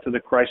reach out to the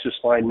crisis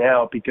line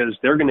now, because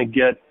they're going to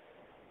get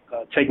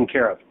taken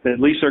care of. At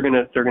least they're going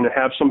to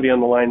have somebody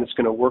on the line that's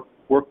going to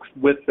work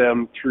with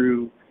them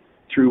through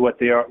what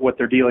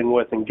they're dealing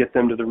with, and get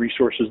them to the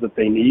resources that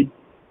they need.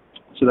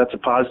 So that's a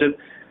positive.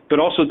 But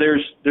also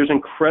there's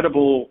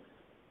incredible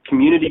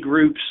community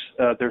groups.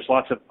 There's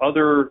lots of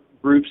other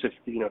groups. If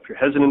you're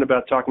hesitant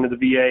about talking to the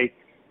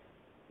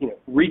VA,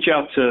 reach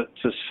out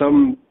to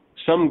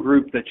some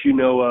group that you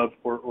know of,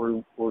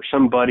 or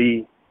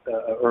somebody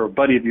or a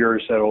buddy of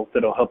yours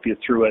that'll help you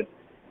through it.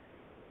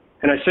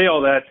 And I say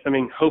all that,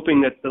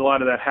 hoping that a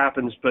lot of that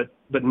happens, but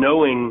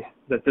knowing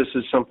that this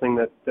is something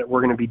that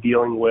we're going to be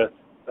dealing with.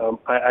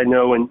 I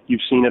know, and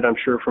you've seen it, I'm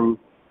sure, from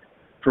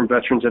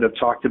veterans that have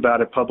talked about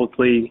it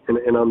publicly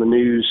and on the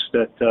news,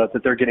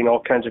 that they're getting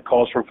all kinds of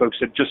calls from folks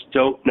that just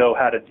don't know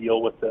how to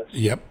deal with this.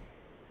 Yep.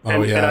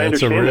 Oh, and I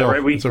understand that,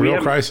 right? It's a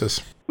real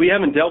crisis. We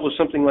haven't dealt with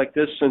something like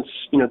this since,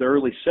 the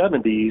early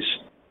 70s.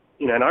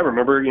 And I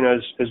remember,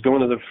 as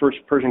going to the first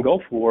Persian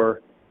Gulf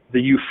War, the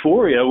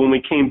euphoria when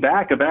we came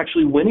back of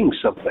actually winning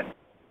something.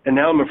 And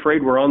now I'm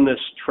afraid we're on this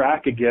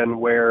track again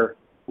where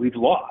we've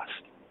lost.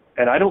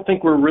 And I don't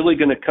think we're really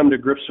going to come to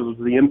grips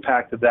with the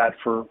impact of that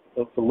for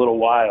a little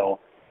while.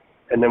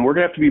 And then we're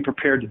going to have to be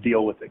prepared to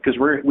deal with it, because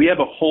we have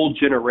a whole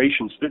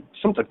generation,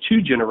 sometimes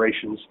 2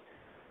 generations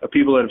of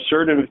people that have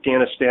served in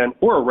Afghanistan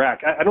or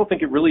Iraq. I don't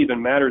think it really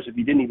even matters if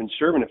you didn't even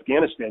serve in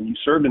Afghanistan. You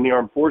served in the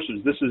armed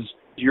forces. This is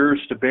yours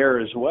to bear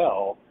as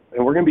well.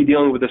 And we're going to be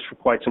dealing with this for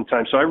quite some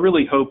time. So I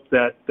really hope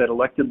that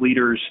elected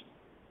leaders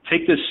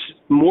take this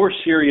more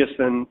serious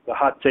than the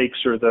hot takes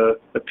or the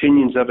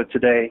opinions of it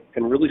today,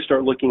 and really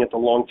start looking at the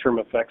long-term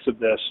effects of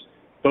this,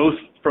 both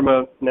from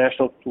a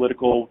national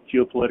political,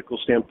 geopolitical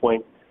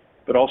standpoint,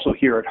 but also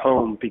here at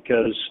home.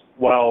 Because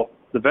while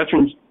the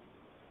veterans,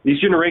 these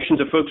generations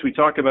of folks we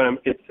talk about,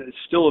 it's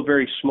still a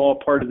very small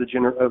part of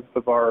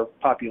of our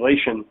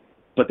population,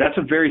 but that's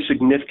a very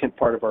significant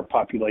part of our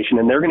population,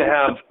 and they're going to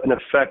have an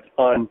effect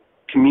on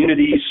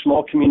communities,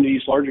 small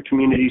communities, larger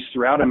communities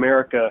throughout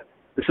America.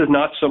 This is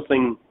not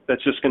something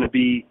that's just going to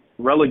be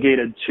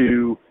relegated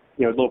to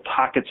little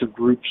pockets of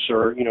groups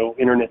or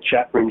internet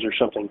chat rooms or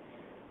something.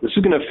 this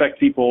is going to affect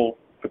people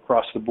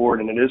across the board,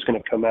 and it is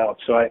going to come out.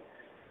 So I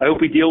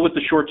hope we deal with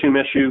the short-term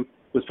issue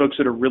with folks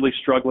that are really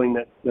struggling,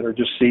 that are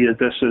just see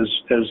this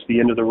as the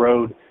end of the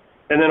road.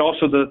 And then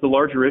also the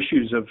larger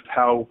issues of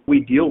how we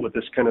deal with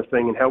this kind of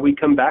thing and how we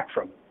come back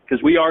from it.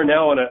 Because we are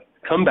now on a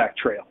comeback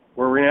trail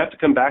where we're going to have to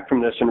come back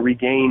from this and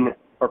regain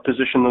our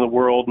position in the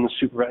world and the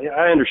super.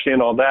 I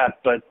understand all that,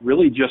 but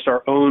really just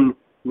our own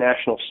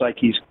national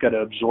psyche's got to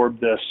absorb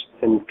this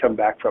and come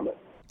back from it.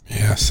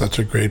 Yeah, such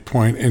a great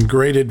point and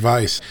great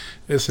advice.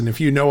 Listen,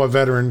 if you know a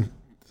veteran,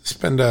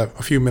 spend a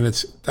few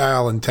minutes,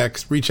 dial and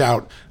text, reach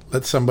out,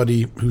 let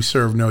somebody who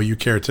served know you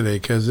care today,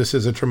 because this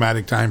is a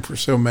traumatic time for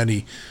so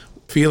many,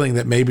 feeling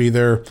that maybe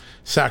their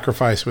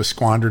sacrifice was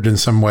squandered in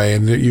some way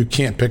and that you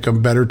can't pick a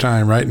better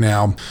time right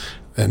now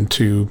than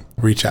to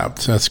reach out.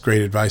 So that's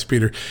great advice,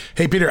 Peter.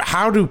 Hey, Peter,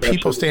 how do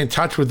people stay in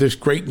touch with this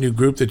great new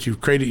group that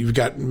you've created? You've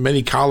got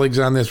many colleagues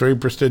on this very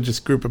prestigious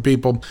group of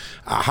people.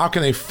 How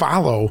can they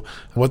follow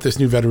what this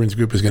new veterans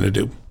group is going to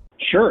do?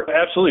 Sure,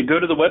 absolutely.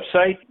 Go to the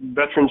website,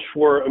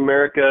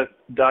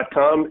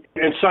 veteransforamerica.com,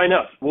 and sign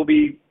up. We'll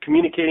be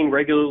communicating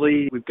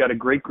regularly. We've got a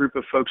great group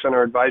of folks on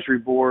our advisory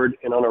board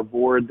and on our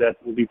board that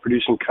will be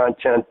producing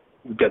content.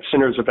 We've got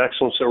centers of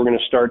excellence that we're going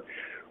to start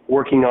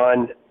working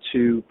on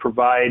to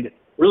provide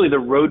really the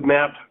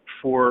roadmap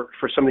for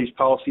some of these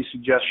policy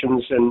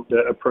suggestions and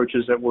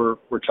approaches that we're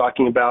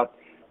talking about.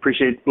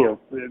 Appreciate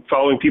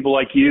following people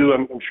like you.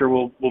 I'm sure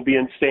we'll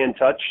stay in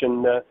touch,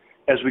 and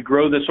as we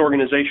grow this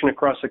organization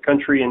across the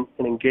country and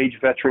engage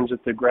veterans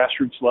at the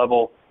grassroots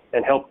level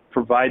and help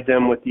provide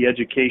them with the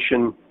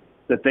education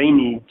that they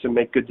need to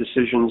make good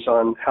decisions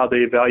on how they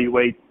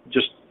evaluate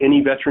just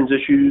any veterans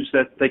issues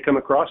that they come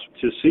across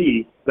to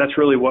see. That's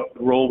really what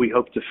role we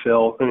hope to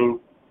fill. I mean,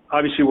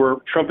 obviously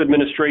we're Trump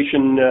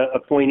administration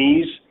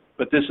appointees,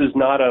 but this is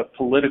not a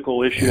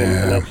political issue,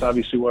 and that's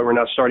obviously why we're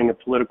not starting a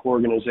political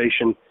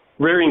organization.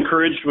 Very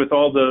encouraged with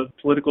all the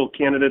political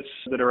candidates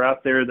that are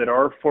out there that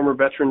are former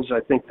veterans. I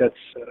think that's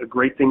a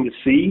great thing to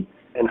see,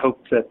 and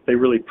hope that they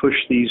really push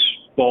these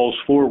balls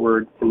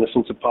forward in the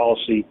sense of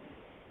policy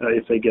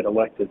if they get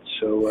elected.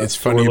 So it's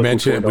funny you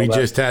mentioned it. We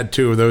just had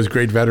two of those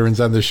great veterans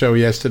on the show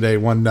yesterday,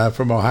 one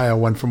from Ohio,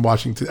 one from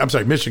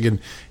Michigan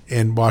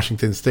and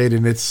Washington State.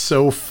 And it's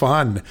so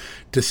fun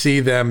to see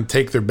them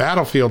take their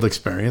battlefield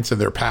experience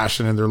and their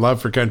passion and their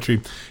love for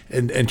country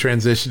and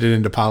transition it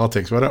into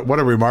politics. What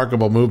a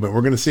remarkable movement.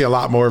 We're going to see a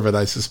lot more of it,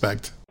 I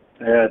suspect.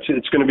 Yeah,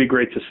 it's going to be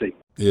great to see.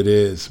 It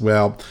is.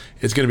 Well,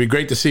 it's going to be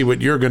great to see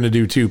what you're going to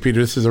do too, Peter.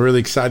 This is a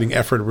really exciting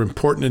effort, an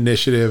important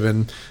initiative,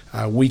 and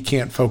we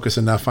can't focus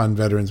enough on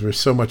veterans. There's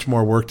so much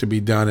more work to be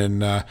done,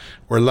 and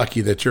we're lucky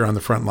that you're on the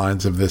front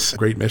lines of this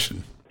great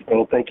mission.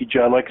 Well, thank you,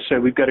 John. Like I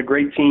said, we've got a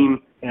great team,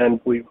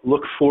 and we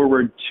look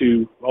forward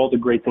to all the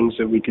great things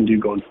that we can do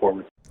going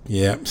forward.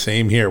 Yeah,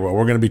 same here. Well,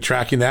 we're going to be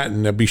tracking that,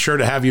 and be sure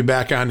to have you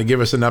back on to give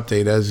us an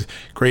update as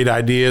great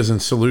ideas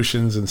and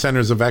solutions and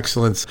centers of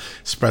excellence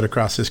spread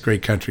across this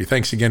great country.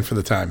 Thanks again for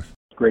the time.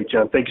 Great,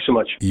 John. Thank you so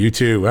much. You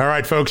too. All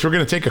right, folks, we're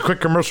going to take a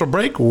quick commercial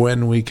break.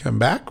 When we come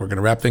back, we're going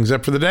to wrap things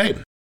up for the day.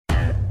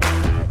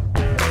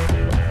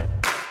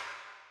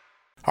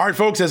 All right,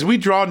 folks, as we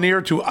draw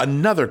near to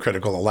another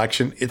critical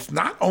election, it's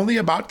not only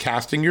about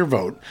casting your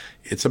vote,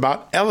 it's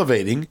about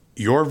elevating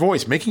your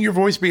voice, making your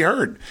voice be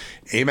heard.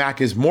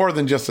 AMAC is more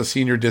than just a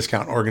senior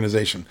discount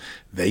organization.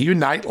 They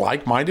unite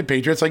like-minded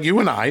patriots like you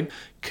and I,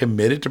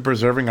 committed to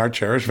preserving our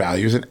cherished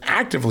values and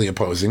actively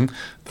opposing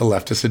the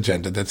leftist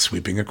agenda that's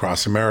sweeping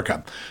across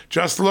America.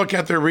 Just look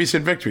at their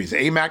recent victories.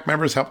 AMAC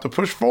members helped to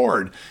push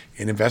forward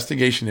an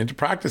investigation into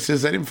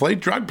practices that inflate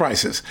drug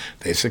prices.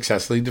 They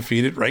successfully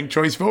defeated ranked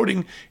choice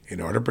voting in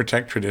order to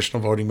protect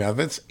traditional voting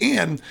methods,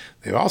 and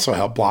they've also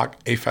helped block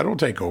a federal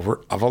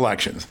takeover of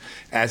elections.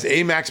 As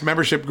AMAC's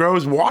membership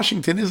grows,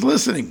 Washington is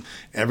listening.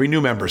 Every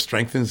new member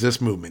strengthens this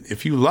movement.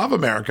 If you love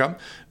America,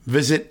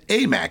 visit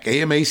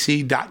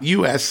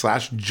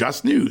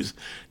amac.us/justnews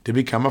to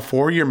become a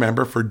 4-year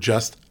member for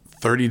just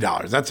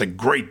 $30. That's a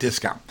great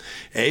discount.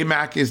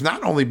 AMAC is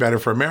not only better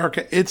for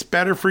America, it's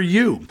better for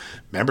you.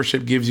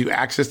 Membership gives you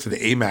access to the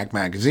AMAC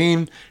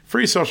magazine,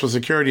 free Social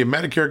Security and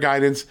Medicare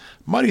guidance,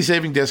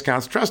 money-saving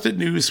discounts, trusted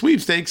news,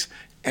 sweepstakes,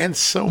 and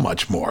so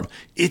much more.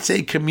 It's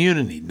a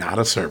community, not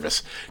a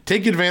service.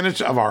 Take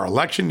advantage of our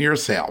election year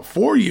sale,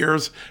 4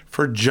 years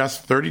for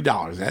just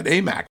 $30 at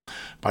AMAC.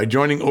 By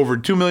joining over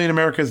 2 million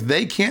Americans,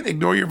 they can't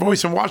ignore your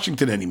voice in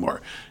Washington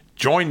anymore.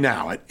 Join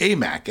now at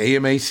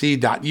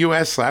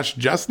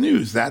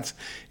amac.us/justnews. That's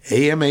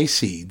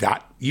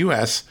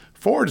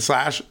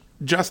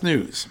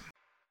amac.us/justnews.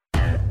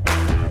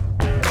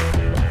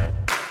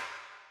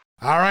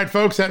 All right,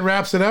 folks, that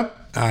wraps it up.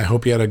 I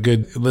hope you had a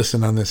good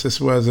listen on this.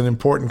 This was an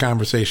important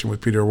conversation with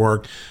Peter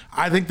O'Rourke.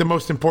 I think the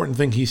most important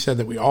thing he said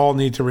that we all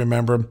need to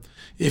remember,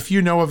 if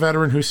you know a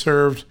veteran who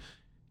served,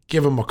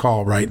 give him a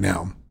call right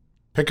now.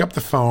 Pick up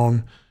the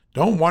phone.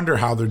 Don't wonder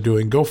how they're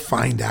doing. Go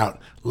find out.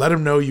 Let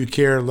them know you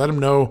care. Let them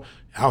know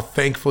how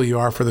thankful you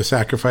are for the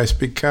sacrifice,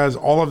 because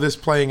all of this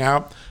playing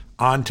out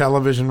on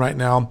television right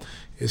now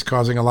is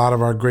causing a lot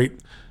of our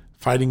great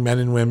fighting men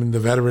and women, the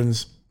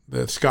veterans,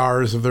 the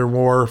scars of their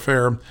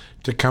warfare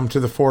to come to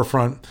the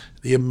forefront,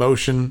 the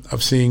emotion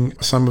of seeing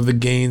some of the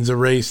gains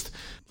erased.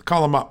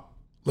 Call them up.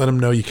 Let them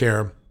know you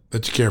care,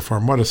 that you care for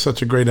them. What is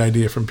such a great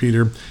idea from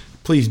Peter.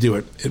 Please do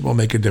it. It will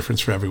make a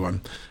difference for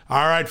everyone.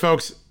 All right,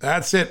 folks,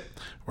 that's it.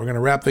 We're going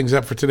to wrap things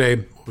up for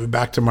today. We'll be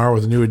back tomorrow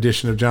with a new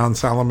edition of John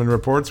Solomon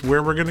Reports,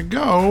 where we're going to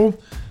go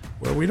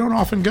where we don't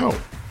often go,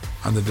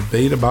 on the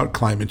debate about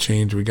climate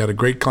change. We got a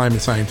great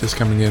climate scientist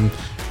coming in.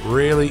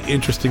 Really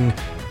interesting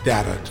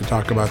data to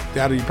talk about,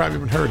 data you probably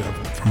haven't heard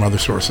of from other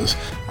sources.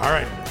 All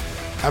right.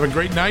 Have a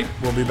great night.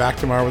 We'll be back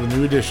tomorrow with a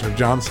new edition of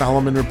John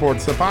Solomon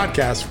Reports, the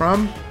podcast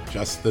from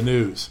Just the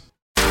News.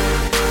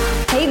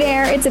 Hey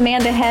there, it's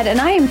Amanda Head, and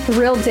I am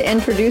thrilled to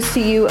introduce to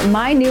you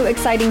my new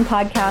exciting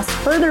podcast,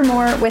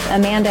 Furthermore with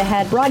Amanda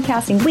Head,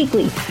 broadcasting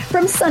weekly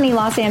from sunny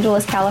Los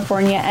Angeles,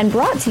 California, and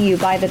brought to you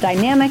by the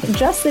dynamic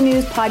Just the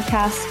News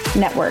Podcast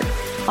Network.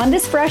 On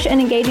this fresh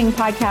and engaging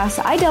podcast,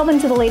 I delve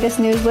into the latest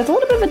news with a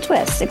little bit of a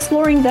twist,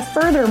 exploring the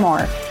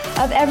furthermore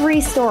of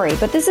every story.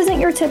 But this isn't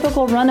your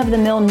typical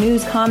run-of-the-mill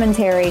news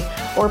commentary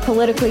or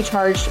politically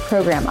charged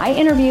program. I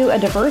interview a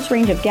diverse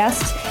range of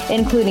guests,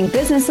 including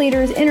business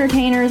leaders,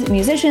 entertainers,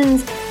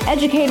 musicians,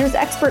 educators,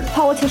 experts,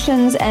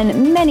 politicians,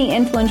 and many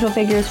influential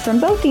figures from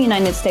both the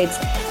United States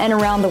and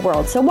around the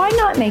world. So why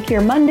not make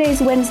your Mondays,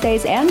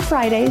 Wednesdays, and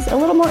Fridays a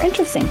little more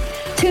interesting?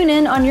 Tune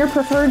in on your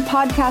preferred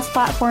podcast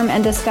platform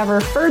and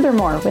discover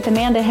Furthermore with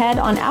Amanda Head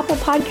on Apple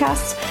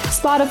Podcasts,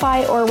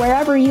 Spotify, or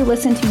wherever you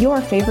listen to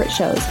your favorite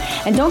shows.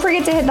 And don't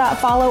forget to hit that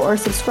follow or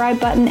subscribe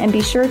button, and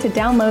be sure to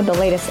download the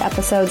latest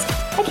episodes.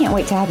 I can't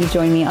wait to have you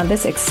join me on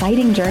this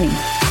exciting journey.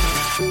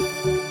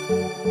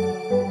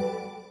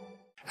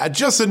 At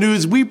Just the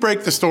News, we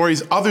break the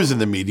stories others in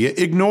the media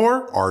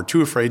ignore or are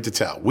too afraid to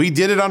tell. We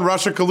did it on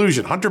Russia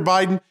collusion, Hunter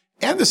Biden,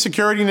 and the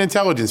security and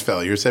intelligence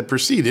failures that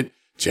preceded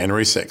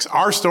January 6th.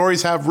 Our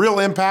stories have real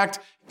impact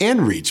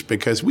and reach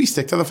because we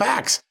stick to the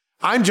facts.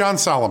 I'm John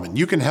Solomon.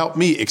 You can help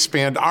me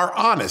expand our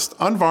honest,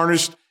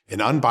 unvarnished,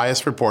 and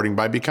unbiased reporting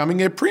by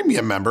becoming a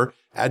premium member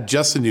at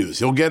Just the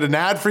News. You'll get an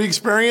ad-free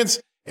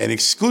experience and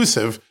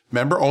exclusive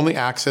member-only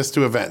access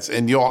to events,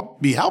 and you'll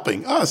be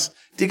helping us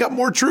dig up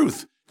more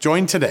truth.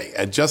 Join today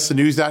at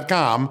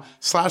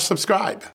justthenews.com/subscribe.